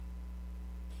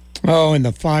Oh, and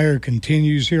the fire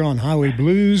continues here on Highway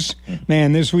Blues.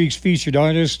 Man, this week's featured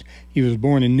artist, he was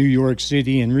born in New York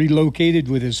City and relocated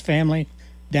with his family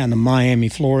down to Miami,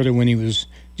 Florida when he was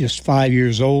just 5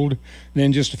 years old.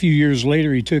 Then just a few years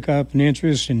later, he took up an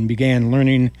interest and began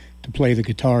learning to play the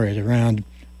guitar at around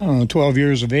 12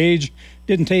 years of age.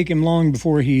 Didn't take him long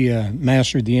before he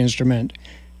mastered the instrument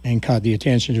and caught the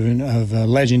attention of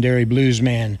legendary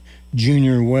bluesman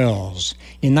Junior Wells.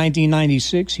 In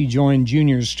 1996, he joined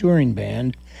Junior's touring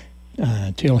band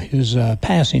till his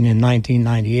passing in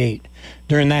 1998.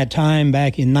 During that time,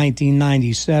 back in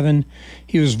 1997,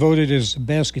 he was voted as the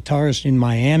best guitarist in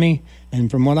Miami,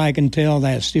 and from what I can tell,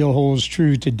 that still holds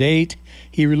true to date.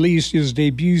 He released his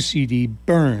debut CD,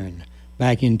 Burn,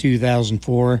 back in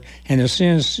 2004, and has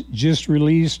since just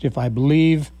released, if I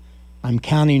believe I'm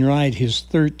counting right, his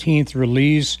 13th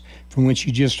release, from which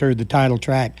you just heard the title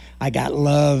track, I Got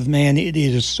Love. Man, it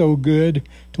is so good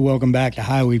to welcome back to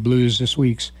Highway Blues this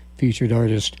week's featured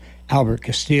artist, Albert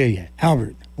Castiglia.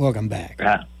 Albert, welcome back.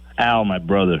 Al, my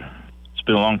brother. It's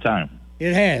been a long time.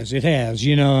 It has.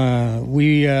 You know,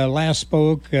 we last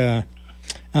spoke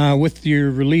with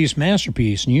your release,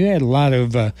 Masterpiece, and you had a lot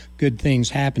of good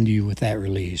things happen to you with that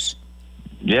release.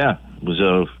 Yeah,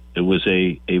 it was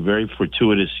a very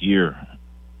fortuitous year.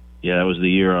 Yeah, that was the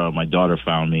year my daughter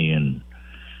found me and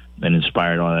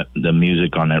inspired all the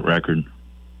music on that record.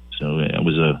 So it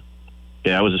was a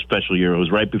special year. It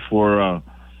was right before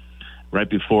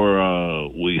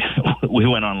we we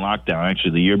went on lockdown.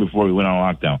 Actually, the year before we went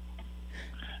on lockdown.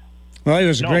 Well, it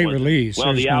was a great release.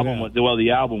 Well, the album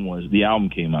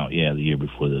came out. Yeah, the year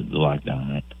before the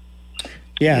lockdown, right?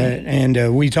 Yeah,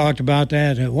 and we talked about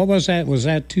that. What was that? Was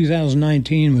that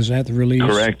 2019? Was that the release?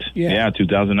 Correct. Yeah,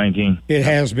 2019. It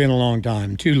has been a long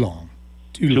time. Too long,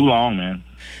 man.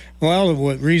 Well,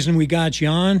 what reason we got you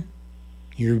on?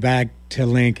 You're back to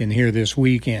Lincoln here this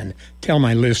weekend. Tell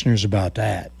my listeners about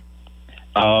that.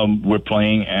 We're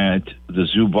playing at the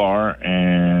Zoo Bar,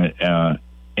 and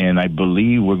I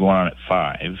believe we're going on at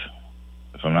 5,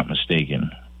 if I'm not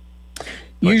mistaken.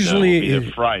 Usually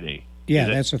it's Friday. Yeah,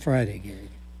 that's a Friday gig.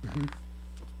 Mm-hmm.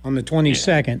 On the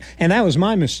 22nd. Yeah. And that was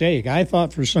my mistake. I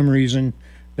thought for some reason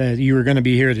that you were going to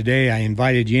be here today. I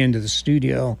invited you into the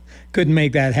studio. Couldn't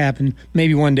make that happen.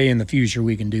 Maybe one day in the future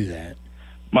we can do that.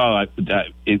 Well, I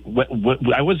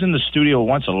was in the studio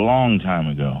once a long time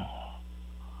ago.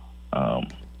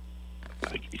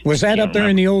 Was that up there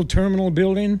in the old terminal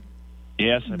building?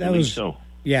 Yes, I believe so.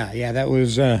 Yeah, that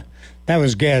was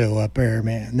ghetto up there,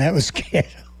 man. That was ghetto.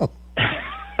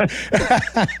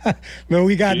 Well,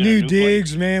 we got new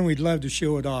digs, man. We'd love to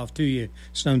show it off to you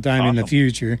sometime in the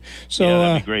future. So,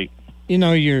 that'd be great. You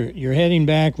know, you're heading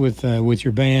back with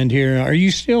your band here. Are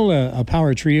you still a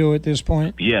power trio at this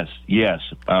point? Yes. We're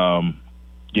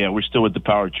still with the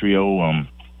power trio.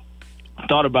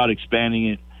 Thought about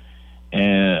expanding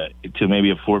it to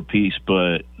maybe a 4-piece,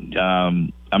 but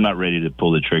I'm not ready to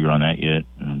pull the trigger on that yet.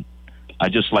 I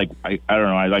just I don't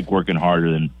know. I like working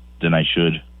harder than I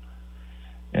should.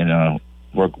 And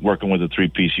working with a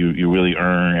 3-piece, you really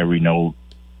earn every note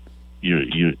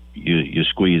you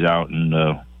squeeze out, and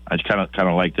I kind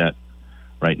of like that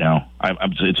right now.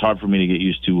 It's hard for me to get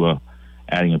used to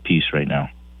adding a piece right now.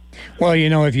 Well, you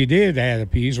know, if you did add a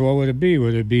piece, what would it be?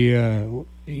 Would it be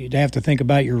you'd have to think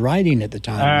about your writing at the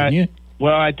time, wouldn't you?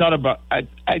 Well, I thought about. I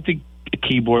think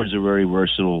keyboards are very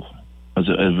versatile.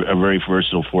 A very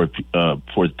versatile fourth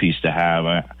piece to have.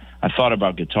 I thought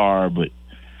about guitar, but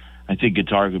I think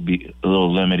guitar could be a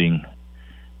little limiting.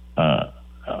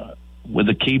 With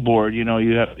a keyboard, you know,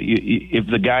 if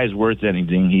the guy's worth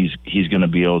anything, he's going to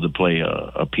be able to play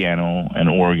a piano, an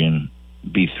organ,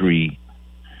 B3.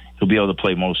 He'll be able to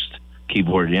play most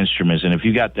keyboard instruments, and if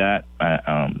you got that,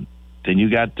 then you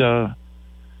got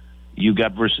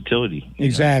versatility.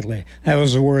 Exactly. Know? That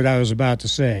was the word I was about to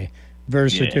say.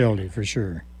 Versatility, for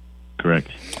sure. Correct.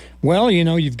 Well, you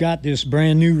know, you've got this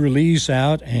brand new release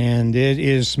out, and it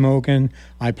is smoking.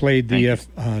 I played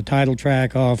the title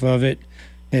track off of it.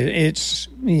 It's,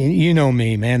 you know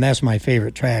me, man. That's my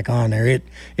favorite track on there.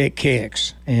 It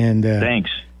kicks. And thanks.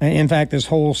 In fact, this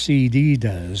whole CD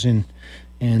does. And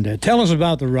tell us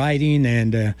about the writing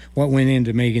and what went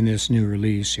into making this new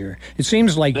release here. It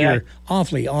seems like you're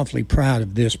awfully, awfully proud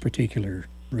of this particular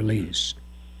release.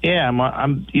 Yeah,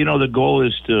 I'm. You know, the goal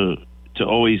is to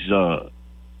always,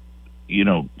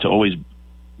 always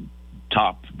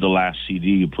top the last CD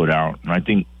you put out. And I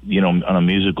think, you know, on a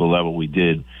musical level, we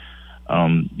did.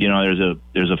 You know,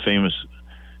 there's a famous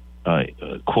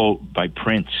quote by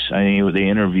Prince. I think they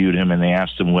interviewed him and they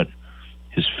asked him what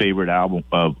his favorite album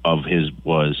of his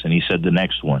was, and he said the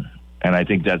next one. And I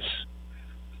think that's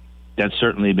that's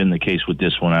certainly been the case with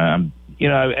this one.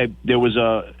 It was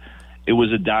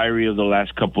a diary of the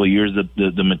last couple of years.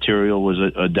 The material was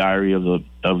a diary of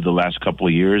the last couple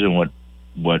of years, and what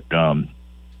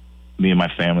me and my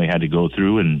family had to go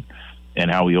through,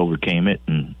 and how we overcame it,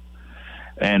 and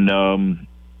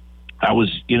I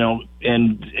was, the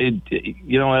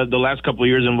last couple of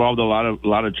years involved a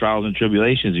lot of trials and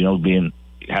tribulations.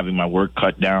 Having my work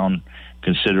cut down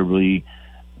considerably,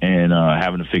 and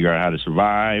having to figure out how to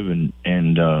survive, and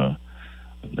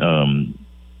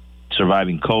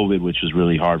surviving COVID, which was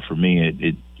really hard for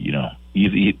me.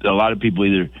 A lot of people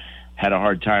either had a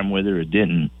hard time with it or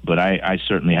didn't, but I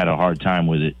certainly had a hard time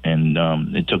with it, and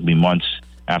it took me months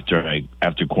after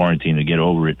quarantine to get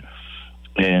over it.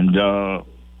 And a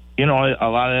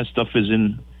lot of that stuff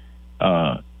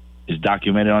is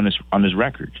documented on this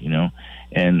record,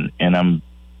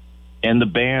 and the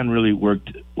band really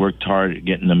worked hard at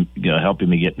getting them, helping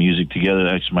me get music together.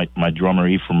 Actually, my drummer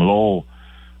Ephraim Lowell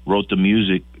wrote the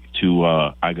music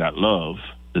to "I Got Love,"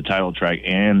 the title track,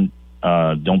 and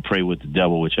 "Don't Pray with the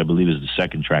Devil," which I believe is the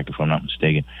second track, if I'm not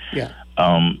mistaken. Yeah.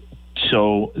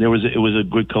 So it was a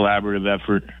good collaborative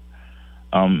effort.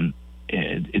 I'm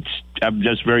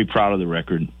just very proud of the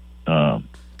record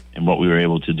and what we were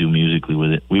able to do musically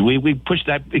with it. We pushed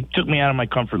that. It took me out of my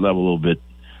comfort level a little bit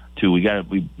too.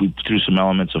 We threw some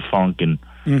elements of funk and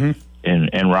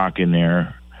rock in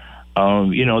there.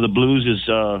 The blues is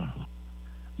a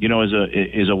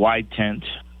wide tent.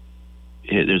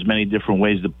 There's many different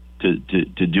ways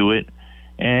to do it,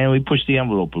 and we pushed the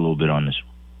envelope a little bit on this one.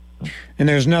 And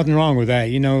there's nothing wrong with that.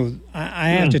 I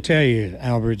have to tell you,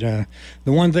 Albert, the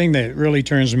one thing that really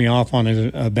turns me off on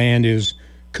a band is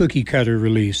cookie cutter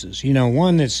releases.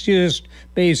 One that's just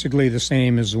basically the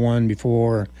same as the one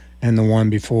before and the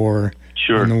one before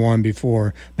and the one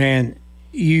before. Man,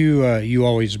 you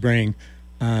always bring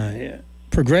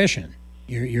progression.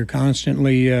 You're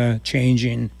constantly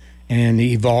changing and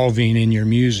evolving in your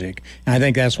music. And I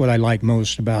think that's what I like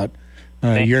most about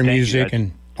your music,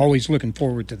 and always looking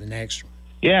forward to the next one.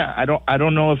 Yeah, I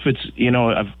don't know if it's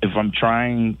if I'm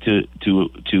trying to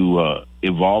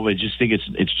evolve. I just think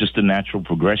it's just a natural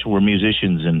progression. We're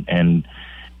musicians, and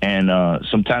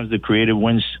sometimes the creative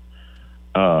wins.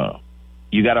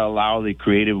 You got to allow the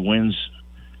creative wins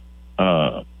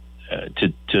to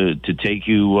take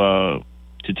you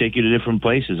to different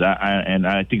places.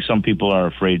 I think some people are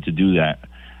afraid to do that.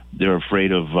 They're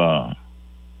afraid of I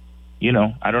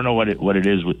don't know what it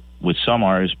is with some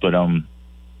artists, but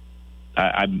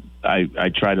I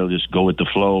try to just go with the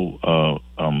flow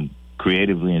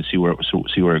creatively and see where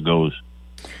it goes.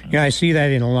 Yeah, I see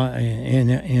that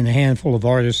in a handful of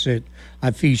artists that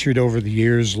I've featured over the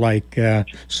years, like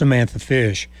Samantha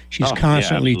Fish. She's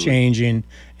constantly changing,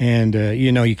 and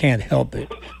you can't help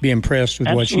but be impressed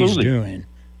with what she's doing.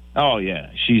 Oh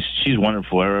yeah, she's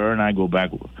wonderful. Her and I go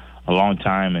back a long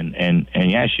time, and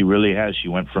yeah, she really has. She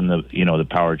went from the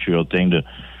power trio thing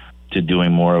to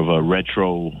doing more of a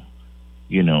retro,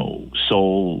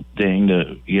 soul thing,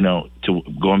 to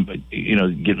going,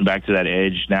 getting back to that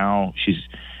edge now. She's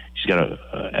got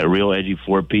a real edgy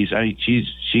 4-piece. She's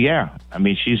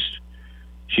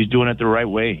doing it the right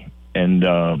way, and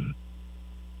I'm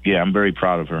very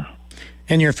proud of her.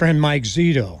 And your friend Mike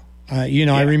Zito,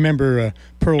 I remember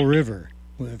Pearl River,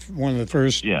 one of the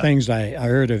first things I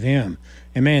heard of him.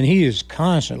 And man, he is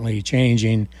constantly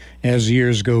changing as the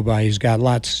years go by. He's got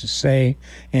lots to say.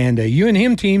 And you and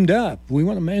him teamed up. We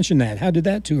want to mention that. How did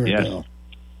that tour go?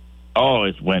 Oh,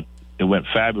 it went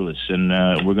fabulous, and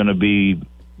we're going to be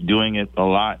doing it a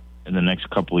lot in the next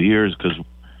couple of years, because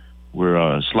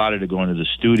we're slotted to go into the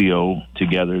studio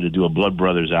together to do a Blood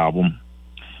Brothers album.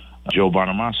 Joe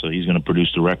Bonamassa, he's going to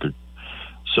produce the record.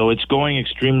 So it's going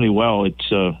extremely well.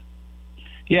 It's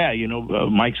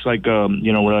Mike's like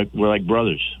we're like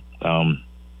brothers.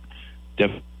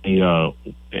 Definitely in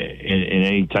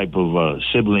any type of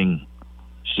sibling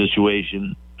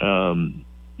situation,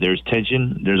 there's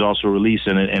tension. There's also release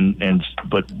in it,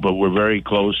 but we're very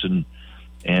close, and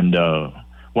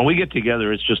when we get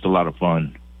together, it's just a lot of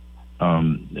fun.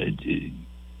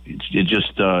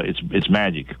 It's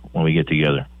magic when we get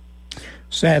together.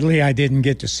 Sadly, I didn't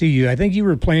get to see you. I think you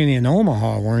were playing in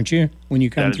Omaha, weren't you, when you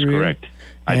come through? That is correct.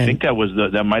 I think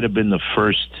that might have been the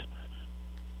first.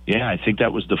 Yeah, I think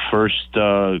that was the first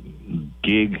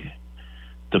gig,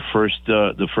 the first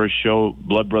show,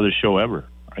 Blood Brothers show ever,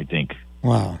 I think.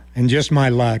 Wow. And just my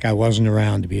luck, I wasn't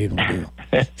around to be able to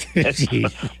do.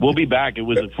 We'll be back. It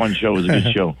was a fun show. It was a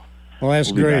good show. Well,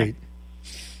 that's great.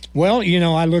 Well,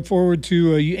 I look forward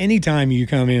to anytime you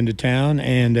come into town,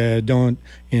 and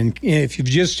if you've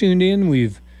just tuned in,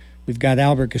 we've We've got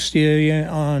Albert Castiglia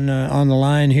on the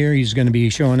line here. He's going to be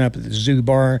showing up at the Zoo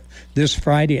Bar this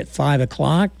Friday at 5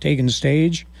 o'clock, taking the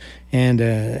stage. And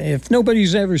if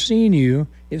nobody's ever seen you,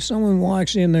 if someone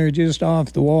walks in there just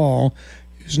off the wall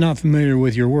who's not familiar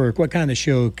with your work, what kind of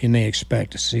show can they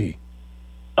expect to see?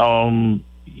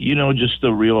 Just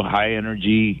the real high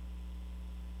energy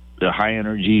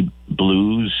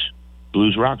blues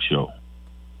rock show.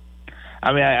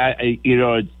 I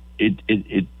mean,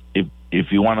 if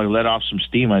you want to let off some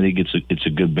steam, I think it's a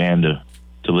good band to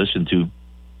listen to.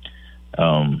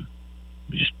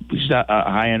 Just a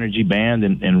high energy band,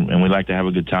 and we like to have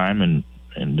a good time, and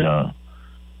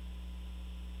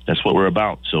that's what we're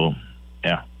about. So,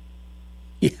 yeah.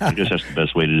 Yeah, I guess that's the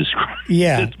best way to describe.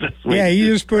 Yeah,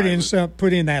 you just put in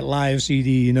that live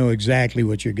CD. You know exactly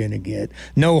what you're going to get.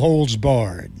 No holds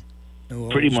barred.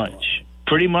 Pretty much,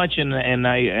 and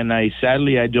I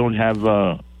sadly I don't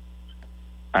have.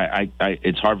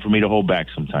 It's hard for me to hold back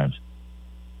sometimes.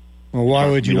 Well, why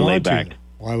would you want to?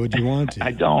 Why would you want to?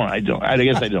 I don't. I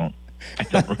guess I don't. I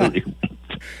don't really.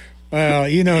 Well,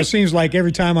 it seems like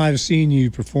every time I've seen you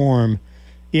perform,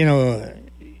 you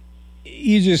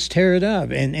just tear it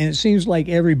up, and it seems like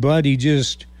everybody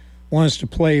just wants to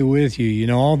play with you.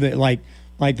 All the like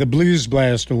the Blues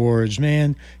Blast Awards,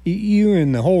 man. You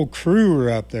and the whole crew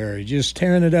are up there, just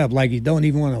tearing it up like you don't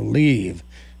even want to leave.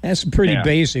 That's pretty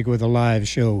basic with a live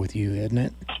show with you, isn't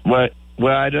it? Well,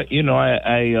 I don't.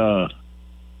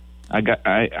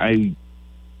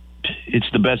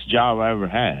 It's the best job I ever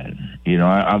had. When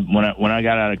I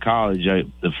got out of college,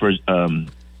 when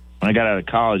I got out of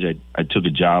college, I took a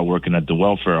job working at the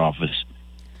welfare office.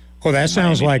 Oh, that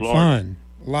sounds like fun.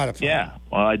 A lot of fun. Yeah.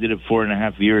 Well, I did it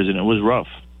 4.5 years, and it was rough.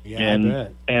 Yeah, I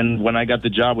bet. And when I got the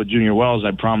job with Junior Wells,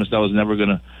 I promised I was never going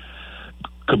to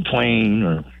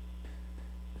complain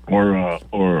or I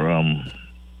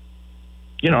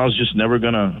was just never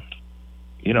going to,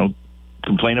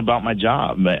 complain about my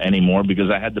job anymore because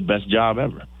I had the best job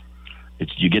ever.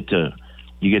 You get to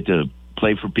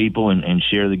play for people and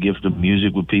share the gift of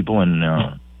music with people,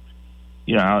 and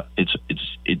it's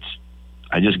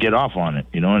I just get off on it,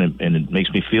 and it makes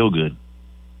me feel good.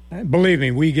 Believe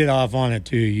me, we get off on it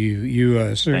too.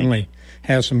 You certainly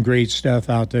have some great stuff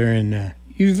out there, and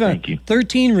you've Thank you.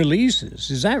 13 releases.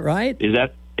 Is that right? Is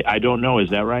that? I don't know. Is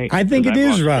that right? I think it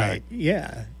is right.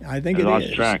 Yeah, I think it is.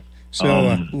 Lost track.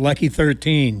 So lucky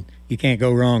 13. You can't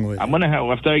go wrong with it. I'm gonna have,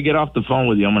 after I get off the phone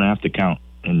with you, I'm gonna have to count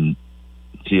and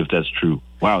see if that's true.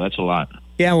 Wow, that's a lot.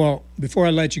 Yeah, well, before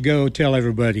I let you go, tell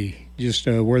everybody just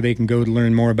where they can go to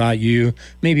learn more about you.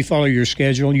 Maybe follow your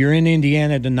schedule. You're in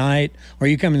Indiana tonight. Are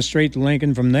you coming straight to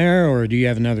Lincoln from there, or do you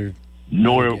have another?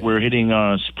 No, we're hitting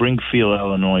Springfield,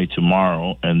 Illinois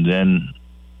tomorrow, and then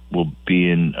we'll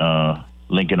be in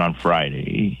Lincoln on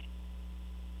Friday.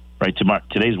 Right, tomorrow.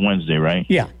 Today's Wednesday, right?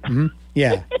 Yeah. Mm-hmm.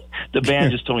 Yeah. The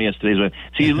band just told me yesterday's Wednesday.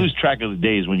 See, you lose track of the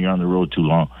days when you're on the road too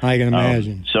long. I can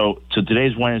imagine. So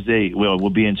today's Wednesday.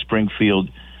 We'll be in Springfield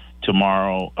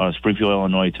tomorrow, Springfield,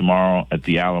 Illinois tomorrow at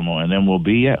the Alamo, and then we'll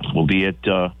be at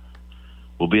the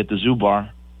Zoo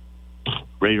Bar,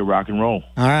 ready to rock and roll.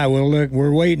 All right. Well, look,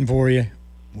 we're waiting for you.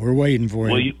 We're waiting for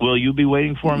you. Will you be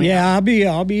waiting for me? Yeah,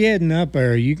 I'll be heading up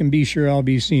there. You can be sure I'll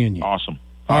be seeing you. Awesome.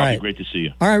 All right. Great to see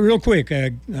you. All right, real quick,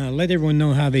 let everyone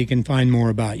know how they can find more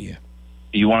about you.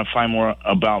 You want to find more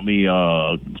about me,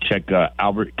 check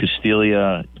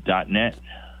albertcastiglia.net,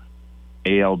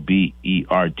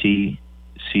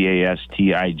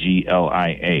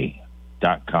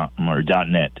 ALBERTCastiglia.com, or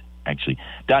 .net, actually.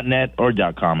 .net or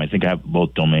 .com. I think I have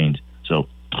both domains. So,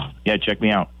 yeah, check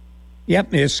me out.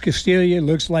 Yep, it's Castiglia.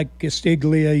 Looks like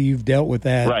Castiglia. You've dealt with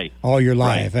that all your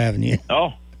life, haven't you?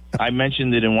 Oh, I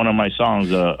mentioned it in one of my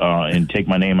songs, in "Take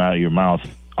My Name Out of Your Mouth,"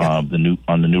 on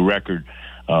the new record.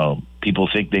 People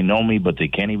think they know me, but they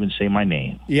can't even say my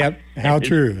name. Yep, how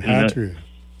true.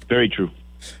 Very true.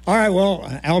 All right, well,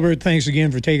 Albert, thanks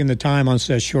again for taking the time on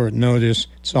such short notice.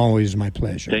 It's always my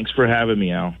pleasure. Thanks for having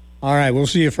me, Al. All right, we'll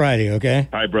see you Friday, okay?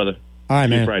 All right, brother. All right, see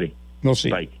man. you Friday. We'll see.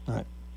 Bye. All right.